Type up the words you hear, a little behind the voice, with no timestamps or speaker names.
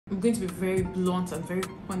I'm going to be very blunt and very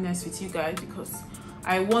honest with you guys, because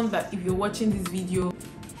I want that if you're watching this video,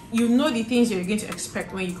 you know the things you're going to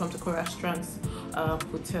expect when you come to Coral Strand's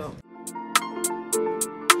hotel.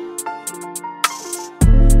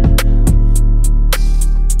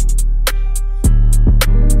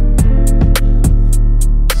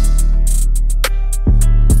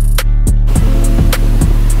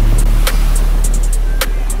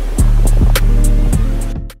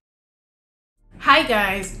 Hi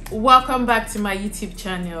guys, welcome back to my YouTube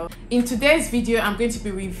channel. In today's video, I'm going to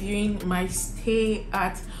be reviewing my stay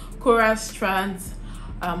at Coral Strand's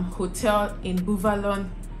hotel in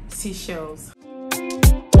Vallon, Seychelles.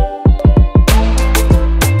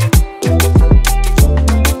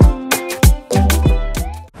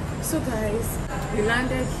 So guys, we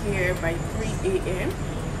landed here by 3 a.m.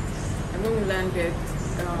 and when we landed,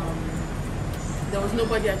 there was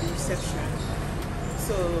nobody at the reception.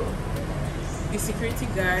 So the security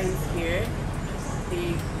guys here,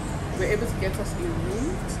 they were able to get us a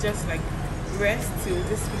room to just like rest till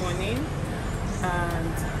this morning,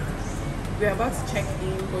 and we're about to check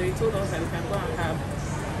in, but they told us that we can go and have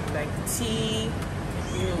like tea.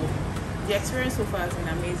 You know, the experience so far has been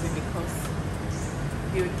amazing because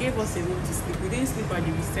they gave us a room to sleep. We didn't sleep at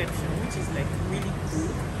the reception, which is like really cool.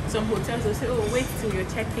 Some hotels will say, oh, wait till your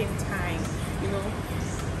check-in time, you know.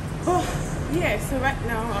 Oh yeah, so right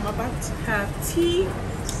now I'm about to have tea.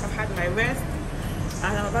 I've had my rest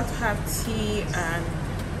and I'm about to have tea and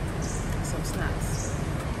some snacks.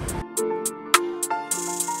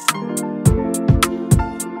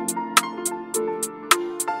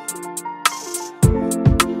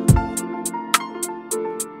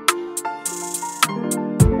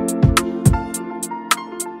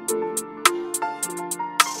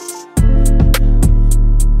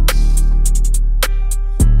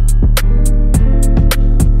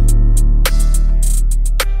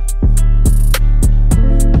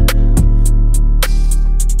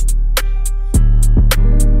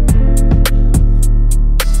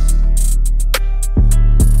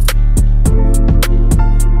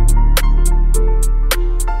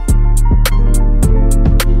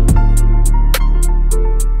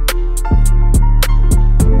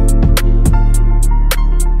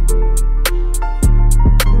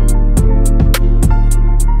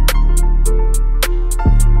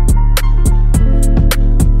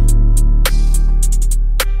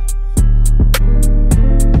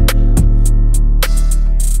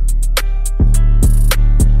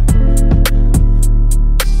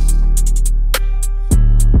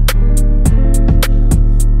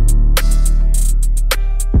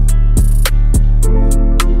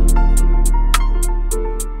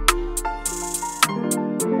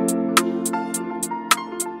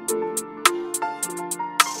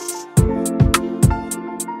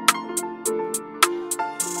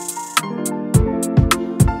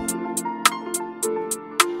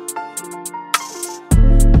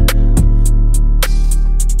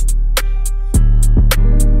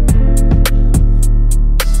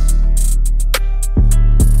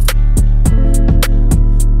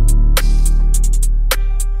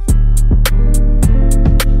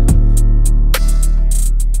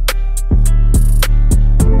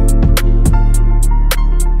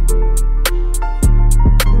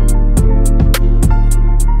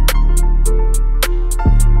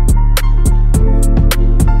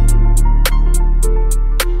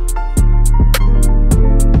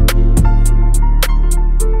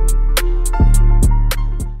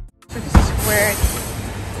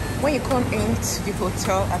 When you come into the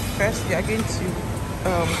hotel, at first they are going to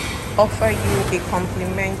offer you a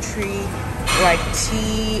complimentary like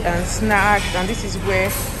tea and snacks, and this is where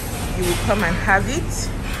you will come and have it.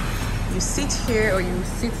 You sit here or you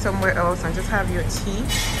sit somewhere else and just have your tea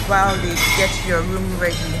while they get your room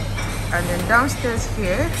ready. And then downstairs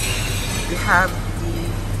here we have the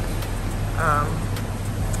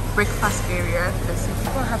breakfast area. There's some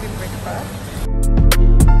people having breakfast.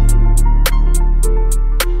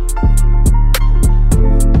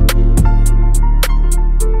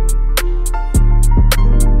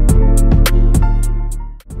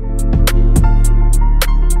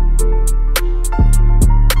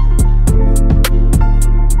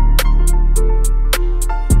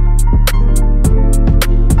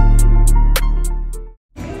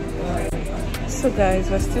 So guys,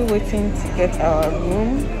 we're still waiting to get our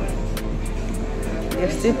room. They're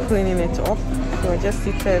still cleaning it up. So we're just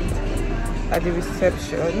seated at the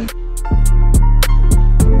reception.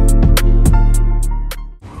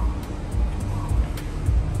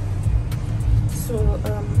 So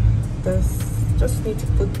just need to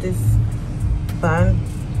put this band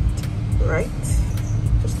right,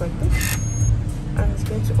 just like this, and it's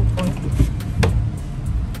going to open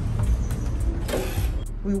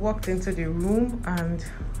we walked into the room and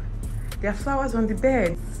there are flowers on the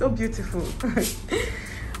bed. So beautiful.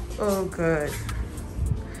 Oh god.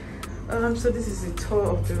 So this is a tour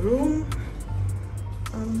of the room.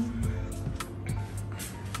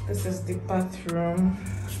 This is the bathroom.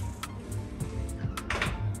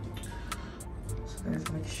 So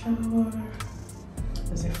there's my shower.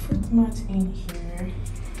 There's a fruit mat in here.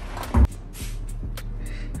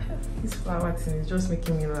 This flower thing is just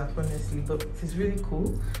making me laugh, honestly, but it's really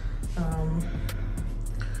cool.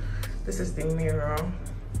 This is the mirror.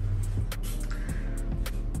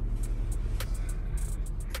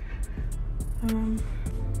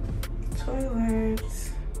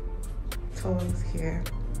 Toilets here.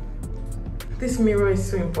 This mirror is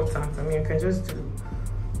so important. I mean, you can just do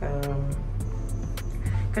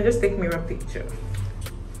can just take mirror picture.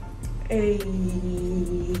 Hey,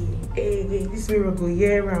 this mirror go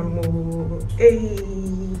here and more. Hey,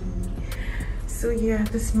 so yeah,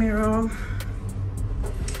 this mirror.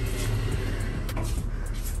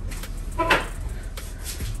 I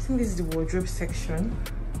think this is the wardrobe section.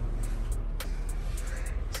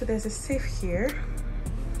 So there's a safe here.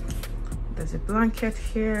 There's a blanket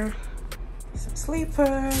here. Some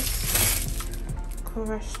sleepers.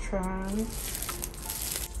 Cover Strand.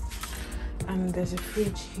 And there's a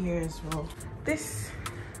fridge here as well. This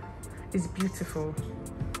is beautiful.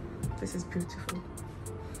 This is beautiful.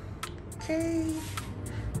 Okay.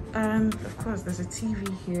 And of course there's a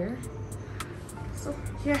TV here. So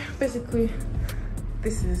yeah, basically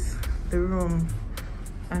this is the room.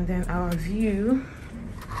 And then our view.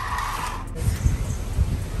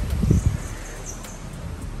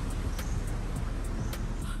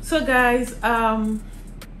 So guys,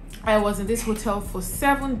 I was in this hotel for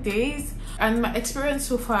 7 days and my experience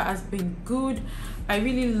so far has been good. I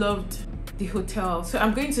really loved the hotel. So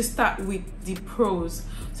I'm going to start with the pros.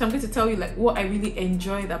 So I'm going to tell you like what I really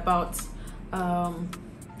enjoyed about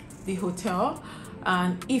the hotel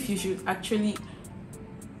and if you should actually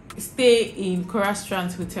stay in Coral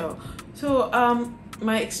Strand Hotel. So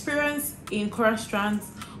my experience in Coral Strand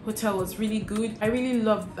Hotel was really good. I really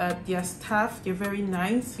loved that their staff, they're very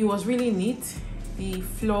nice. It was really neat. The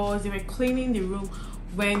floors, they were cleaning the room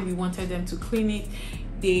when we wanted them to clean it.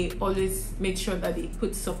 They always made sure that they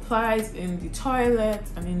put supplies in the toilet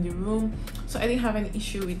and in the room, so I didn't have any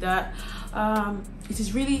issue with that. It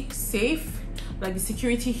is really safe. Like the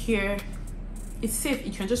security here, it's safe.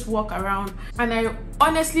 You can just walk around, and I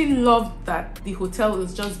honestly loved that the hotel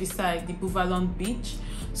is just beside the Vallon beach.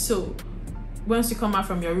 So once you come out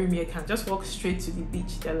from your room, you can just walk straight to the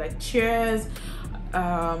beach. There are like chairs,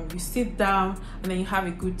 you sit down and then you have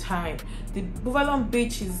a good time. The Vallon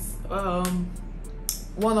beach is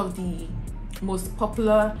one of the most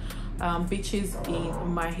popular beaches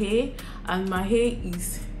in Mahe, and Mahe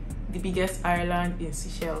is the biggest island in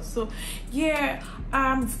Seychelles. So yeah,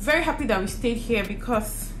 I'm very happy that we stayed here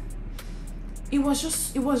because it was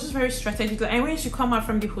just very strategic. Like, and once you come out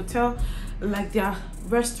from the hotel, like there are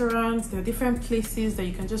restaurants, there are different places that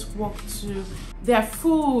you can just walk to. Their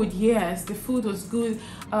food, yes, the food was good.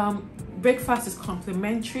 Breakfast is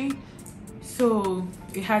complimentary, so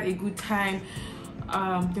we had a good time.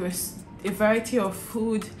 There was a variety of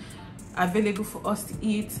food available for us to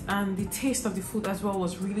eat, and the taste of the food as well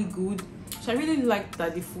was really good. So I really liked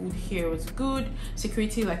that the food here was good.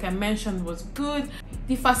 Security, like I mentioned, was good.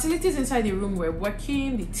 The facilities inside the room were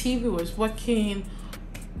working. The TV was working.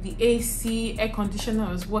 The AC, air conditioner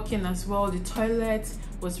was working as well. The toilet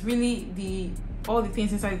was really all the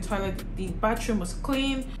things inside the toilet. The bathroom was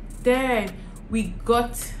clean. Then we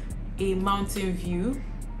got a mountain view,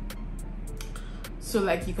 so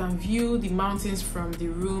like you can view the mountains from the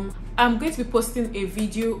room. I'm going to be posting a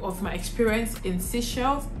video of my experience in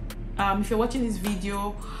Seychelles. If you're watching this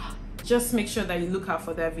video, just make sure that you look out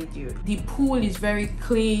for that video. The pool is very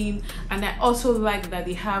clean, and I also like that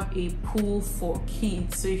they have a pool for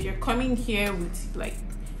kids. So if you're coming here with like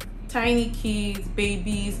tiny kids,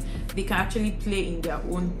 babies, they can actually play in their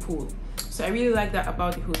own pool. So I really like that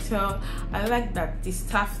about the hotel. I like that the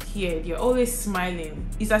staff here, they're always smiling.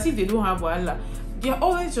 It's as if they don't have wala. They're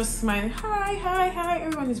always just smiling. Hi, hi, hi.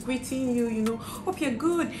 Everyone is greeting you, you know. Hope you're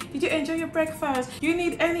good. Did you enjoy your breakfast? Do you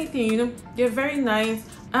need anything? You know, they're very nice.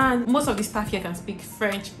 And most of the staff here can speak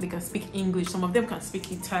French. They can speak English. Some of them can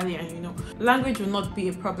speak Italian, you know. Language will not be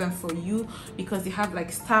a problem for you because they have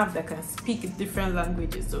like staff that can speak different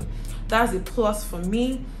languages. So that's a plus for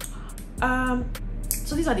me.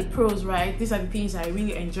 So these are the pros, right? These are the things I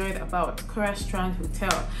really enjoyed about Coral Strand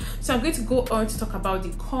Hotel. So I'm going to go on to talk about the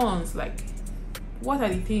cons, like what are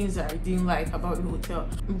the things that I didn't like about the hotel.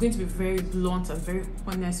 I'm going to be very blunt and very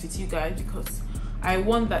honest with you guys because I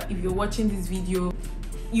want that if you're watching this video,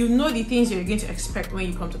 you know the things you're going to expect when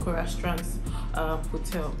you come to Coral Strand's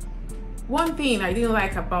hotel. One thing I didn't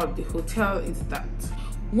like about the hotel is that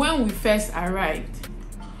when we first arrived,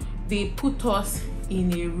 they put us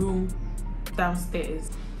in a room downstairs.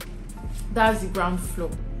 That's the ground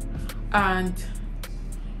floor, and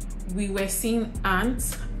we were seeing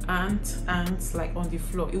ants like on the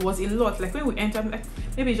floor. It was a lot. Like when we entered, like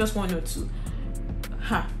maybe just one or two.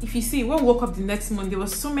 If you see, when we woke up the next morning, there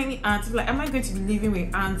was so many ants. Like, am I going to be living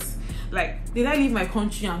with ants? Like, did I leave my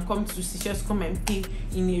country and come to Seychelles, come and pay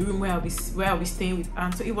in a room where I'll be staying with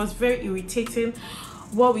ants? So it was very irritating.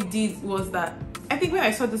 What we did was that, I think when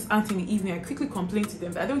I saw this ant in the evening, I quickly complained to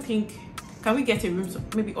them that I don't think, can we get a room, so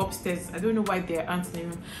maybe upstairs? I don't know why there are ants in the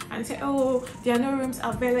room. And they said, oh, there are no rooms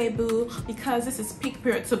available because this is peak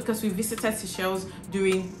period. So because we visited Seychelles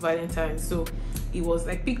during Valentine's, so it was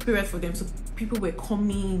like peak period for them. So people were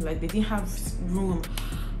coming, like they didn't have room.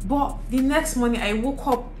 But the next morning I woke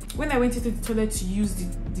up, when I went into the toilet to use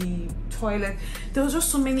the toilet, there was just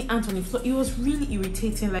so many ants on the floor. It was really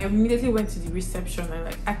irritating. Like I immediately went to the reception and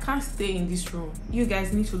like, I can't stay in this room. You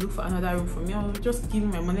guys need to look for another room for me. I'll just give me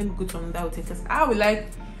my money and go to another hotel, because I would like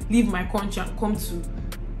leave my country and come to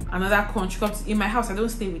another country. In my house I don't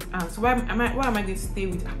stay with ants. Why am I going to stay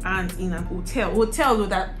with ants in an hotel though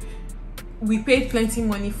that we paid plenty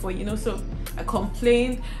money for, you know? So I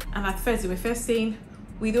complained, and at first they were first saying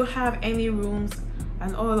we don't have any rooms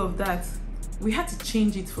and all of that. We had to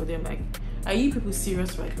change it for them. Like, are you people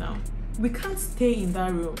serious right now? We can't stay in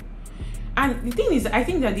that room. And the thing is, I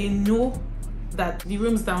think that they know that the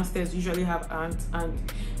rooms downstairs usually have ants, and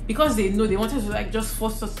because they know, they wanted to like just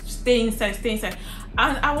force us to stay inside.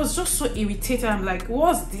 And I was just so irritated. I'm like,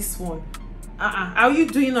 what's this one? Are you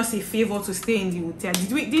doing us a favor to stay in the hotel?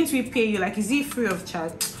 Didn't we pay you? Like, is it free of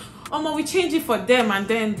charge? We changed it for them, and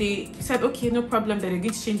then they said, okay, no problem, that they're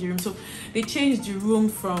going to change the room. So they changed the room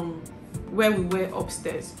from where we were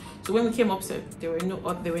upstairs. So when we came upstairs, there were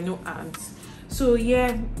no ants. So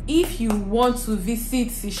yeah, if you want to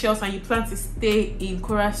visit Seychelles and you plan to stay in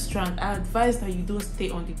Coral Strand, I advise that you don't stay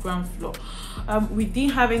on the ground floor. We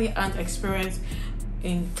didn't have any ant experience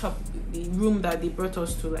in the room that they brought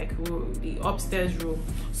us to, like the upstairs room.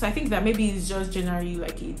 So I think that maybe it's just generally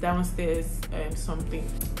like a downstairs something.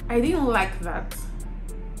 I didn't like that.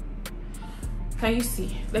 Can you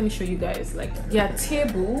see? Let me show you guys. Like, their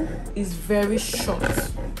table is very short.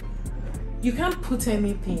 You can't put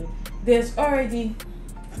anything. There's already,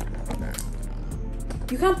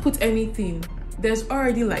 you can't put anything. There's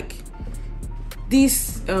already like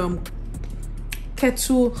this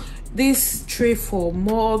kettle, this tray for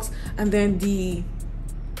mugs, and then the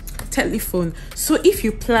telephone. So if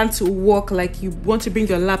you plan to work, like you want to bring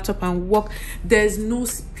your laptop and work, there's no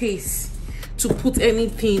space to put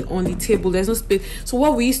anything on the table. There's no space. So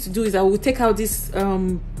what we used to do is I would take out this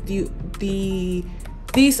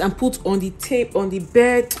this and put on the tape on the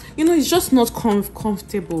bed. You know, it's just not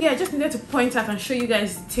comfortable. Yeah, I just needed to point out and show you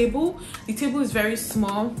guys the table. The table is very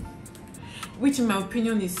small, which in my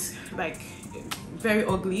opinion is like very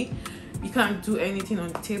ugly. You can't do anything on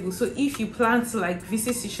the table. So if you plan to like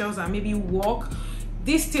visit Seychelles and maybe walk,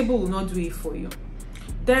 this table will not do it for you.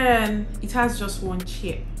 Then it has just one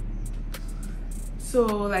chair. So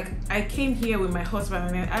like I came here with my husband,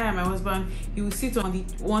 and then I and my husband, he will sit on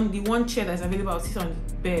the one chair that's available. I'll sit on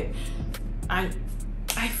the bed. And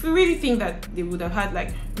I really think that they would have had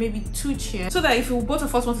like maybe 2 chairs, so that if both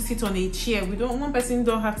of us want to sit on a chair, one person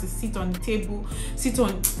don't have to sit on the table,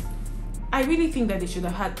 I really think that they should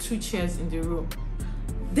have had 2 chairs in the room.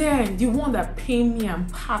 Then the one that paid me and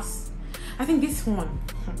passed, I think this one,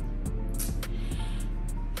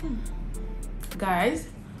 guys,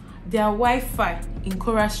 their Wi-Fi in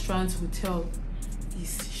Coral Strand's hotel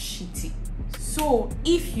is shitty. So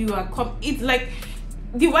if you are it's like,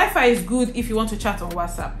 the Wi-Fi is good if you want to chat on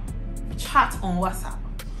WhatsApp.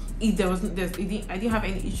 I didn't have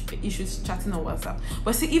any issues chatting on WhatsApp.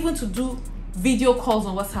 But see, even to do video calls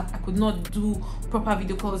on WhatsApp, I could not do proper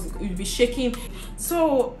video calls. It would be shaking.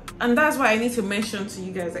 So, and that's why I need to mention to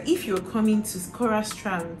you guys that if you're coming to Coral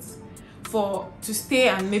Strand to stay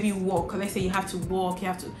and maybe work, let's say you have to work, you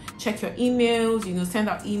have to check your emails, you know, send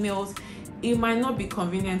out emails, it might not be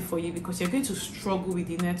convenient for you because you're going to struggle with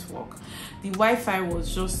the network. The Wi-Fi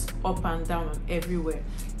was just up and down and everywhere.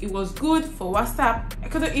 It was good for WhatsApp. I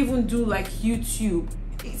couldn't even do like YouTube.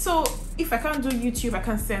 So if I can't do YouTube, I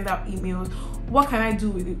can't send out emails. What can I do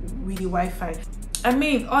with the Wi-Fi? I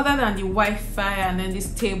mean, other than the Wi-Fi and then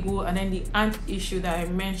this table and then the ant issue that I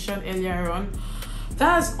mentioned earlier on,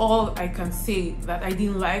 that's all I can say that I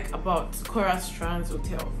didn't like about Coral Strand's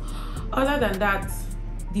hotel. Other than that,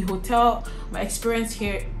 the hotel, my experience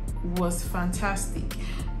here was fantastic.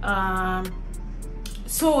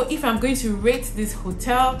 So if I'm going to rate this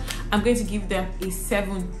hotel, I'm going to give them a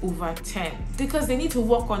 7/10 because they need to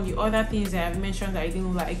work on the other things that I've mentioned that I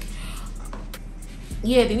didn't like.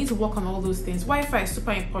 Yeah, they need to work on all those things. Wi-Fi is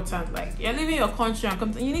super important. Like, you're leaving your country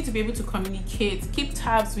and you need to be able to communicate, keep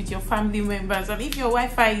tabs with your family members. And if your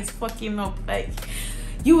Wi-Fi is fucking up, like,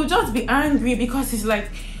 you will just be angry because it's like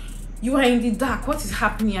you are in the dark. What is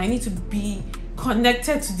happening? I need to be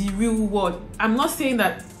connected to the real world. I'm not saying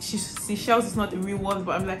that Seychelles is not the real world,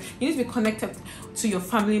 but I'm like, you need to be connected to your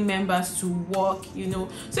family members to work, you know.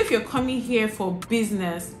 So if you're coming here for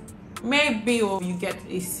business, maybe you get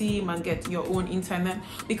a SIM and get your own internet,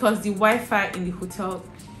 because the Wi-Fi in the hotel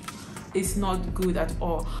is not good at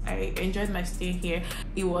all. I enjoyed my stay here.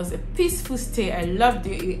 It was a peaceful stay. I loved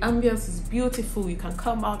it. The ambience is beautiful. You can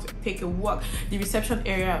come out, take a walk. The reception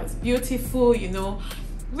area is beautiful, you know.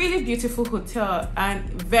 Really beautiful hotel and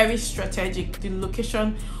very strategic. The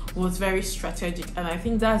location was very strategic, and I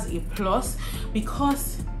think that's a plus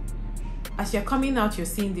because as you're coming out, you're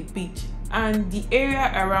seeing the beach, and the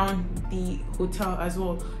area around the hotel as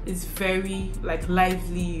well is very like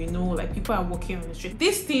lively, you know, like people are walking on the street.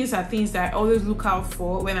 These things are things that I always look out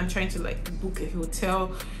for when I'm trying to like book a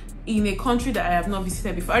hotel in a country that I have not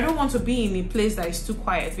visited before. I don't want to be in a place that is too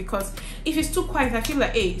quiet, because if it's too quiet, I feel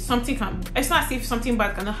like, hey, something can, it's not as if something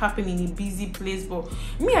bad cannot happen in a busy place, but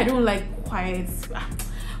me, I don't like quiet.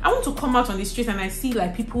 I want to come out on the street and I see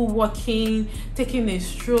like people walking, taking a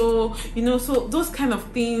stroll, you know. So those kind of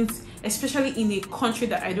things, especially in a country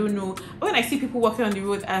that I don't know, when I see people walking on the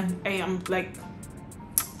road and I am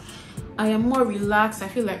more relaxed. I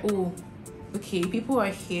feel like, oh, okay, people are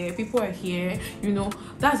here, you know.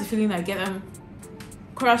 That's the feeling I get. And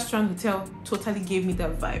Strand Hotel totally gave me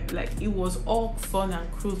that vibe. Like, it was all fun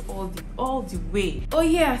and cruise all the way. Oh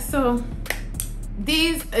yeah, so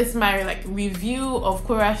this is my like review of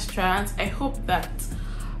Strand. I hope that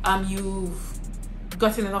you've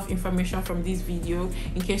gotten enough information from this video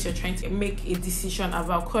in case you're trying to make a decision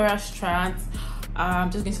about Strand.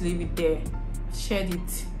 I'm just going to leave it there. Share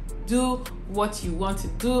it. Do what you want to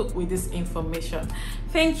do with this information.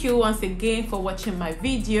 Thank you once again for watching my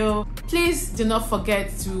video. Please do not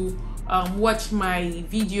forget to watch my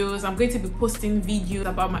videos. I'm going to be posting videos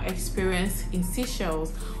about my experience in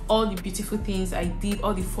Seychelles, all the beautiful things I did,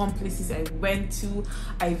 all the fun places I went to.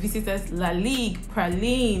 I visited La Ligue,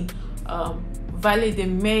 Praline, Vallon de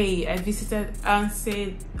Mahe. I visited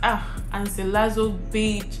Ancelazo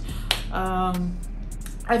Beach.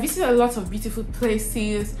 I visited a lot of beautiful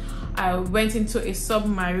places. I went into a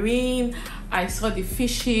submarine. I saw the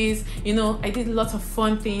fishes, you know. I did a lot of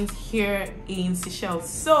fun things here in Seychelles.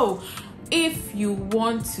 So if you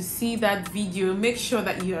want to see that video, make sure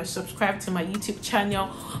that you are subscribed to my YouTube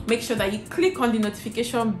channel. Make sure that you click on the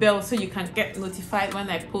notification bell so you can get notified when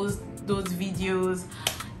I post those videos.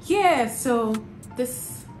 Yeah, so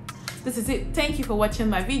this is it. Thank you for watching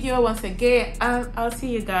my video once again, and I'll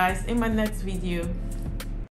see you guys in my next video.